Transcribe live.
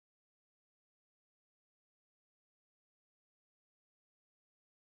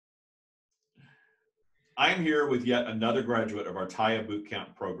I am here with yet another graduate of our TYA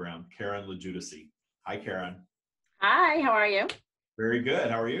Bootcamp program, Karen LaGudice. Hi, Karen. Hi, how are you? Very good.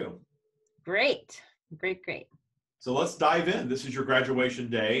 How are you? Great, great, great. So let's dive in. This is your graduation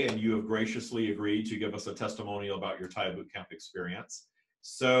day, and you have graciously agreed to give us a testimonial about your TYA Bootcamp experience.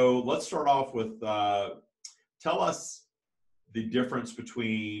 So let's start off with tell us the difference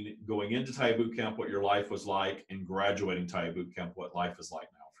between going into TYA Bootcamp, what your life was like, and graduating TYA Bootcamp, what life is like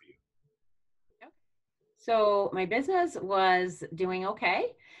now for you. So my business was doing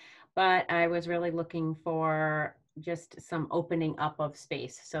okay, but I was really looking for just some opening up of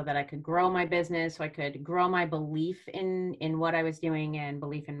space so that I could grow my business, so I could grow my belief in what I was doing and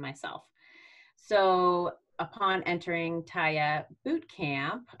belief in myself. So upon entering TYA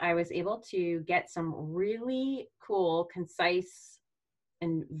Bootcamp, I was able to get some really cool, concise,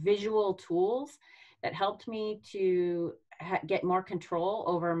 and visual tools that helped me to get more control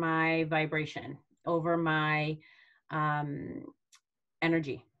over my vibration, over my um,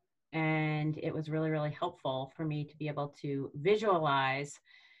 energy. And it was really, really helpful for me to be able to visualize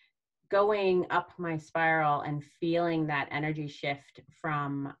going up my spiral and feeling that energy shift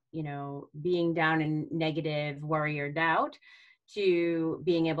from, being down in negative worry or doubt to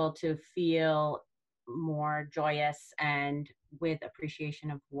being able to feel more joyous and with appreciation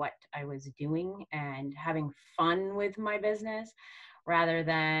of what I was doing and having fun with my business rather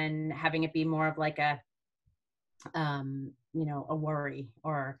than having it be more of like a worry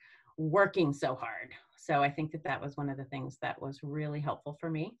or working so hard. So I think that that was one of the things that was really helpful for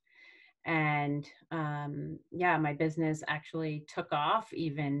me. And yeah, my business actually took off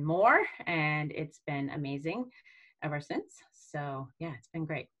even more, and it's been amazing ever since. So yeah, it's been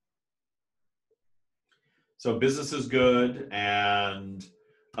great. So business is good, and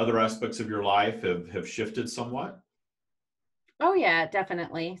other aspects of your life have shifted somewhat. Oh yeah,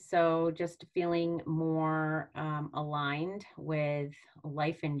 definitely. So just feeling more aligned with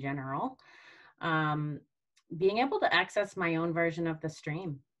life in general. Um, Being able to access my own version of the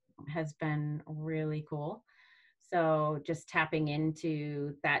stream has been really cool. So just tapping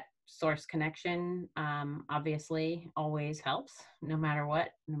into that source connection, obviously always helps no matter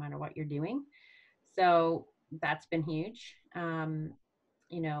what you're doing. So that's been huge.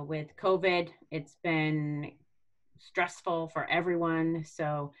 With COVID, it's been stressful for everyone.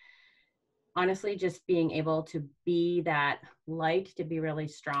 So honestly, just being able to be that light, to be really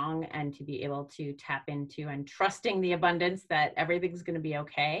strong, and to be able to tap into and trusting the abundance that everything's going to be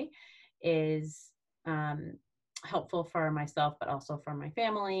okay is um, helpful for myself, but also for my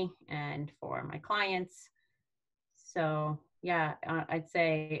family and for my clients. So, yeah, I'd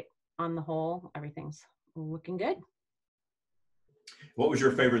say on the whole, everything's looking good. What was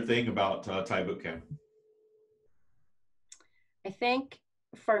your favorite thing about TYA Bootcamp? I think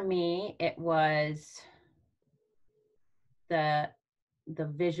for me, it was the the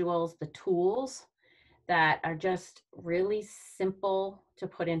visuals, the tools that are just really simple to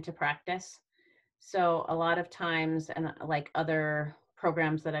put into practice. So a lot of times, and like other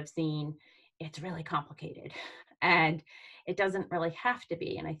programs that I've seen, it's really complicated and it doesn't really have to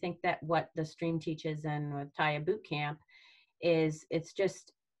be. And I think that what the stream teaches and with TYA Bootcamp is it's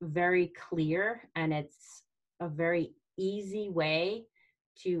just very clear and it's a very easy way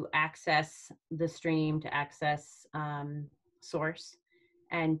to access the stream, to access source,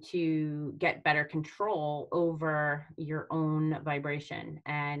 and to get better control over your own vibration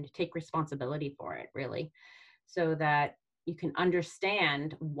and take responsibility for it, really, so that you can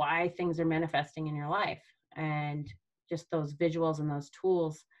understand why things are manifesting in your life. And just those visuals and those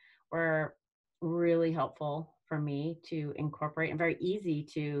tools were really helpful for me to incorporate and very easy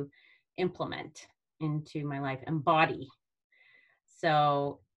to implement into my life, embody.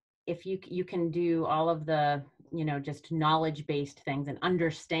 So if you can do all of the, just knowledge based things and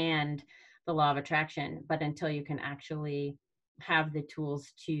understand the law of attraction, but until you can actually have the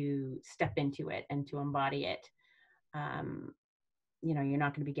tools to step into it and to embody it, um, you're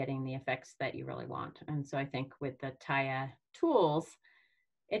not going to be getting the effects that you really want. And so I think with the TYA tools,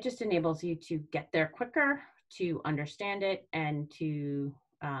 it just enables you to get there quicker, to understand it, and to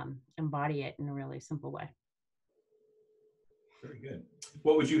embody it in a really simple way. Very good.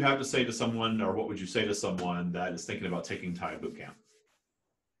 What would you have to say to someone, or what would you say to someone that is thinking about taking TYA Bootcamp?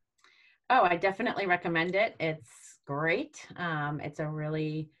 Oh, I definitely recommend it. It's great. It's a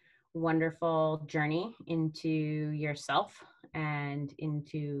really wonderful journey into yourself and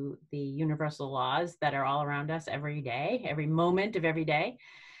into the universal laws that are all around us every day, every moment of every day.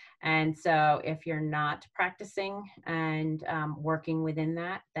 And so if you're not practicing and working within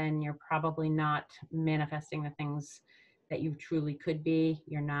that, then you're probably not manifesting the things that you truly could be.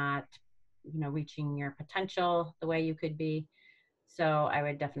 You're not reaching your potential the way you could be. So I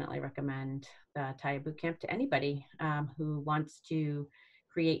would definitely recommend the TYA Bootcamp to anybody who wants to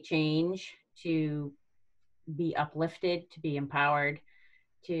create change, to be uplifted, to be empowered,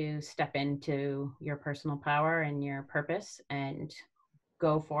 to step into your personal power and your purpose and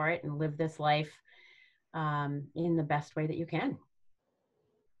go for it and live this life in the best way that you can.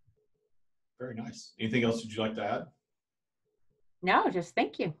 Very nice. Anything else would you like to add? No, just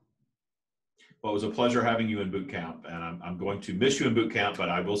thank you. Well, it was a pleasure having you in boot camp, and I'm going to miss you in boot camp, but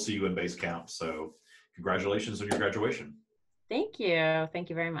I will see you in base camp. So congratulations on your graduation. Thank you. Thank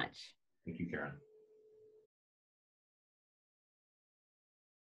you very much. Thank you, Karen.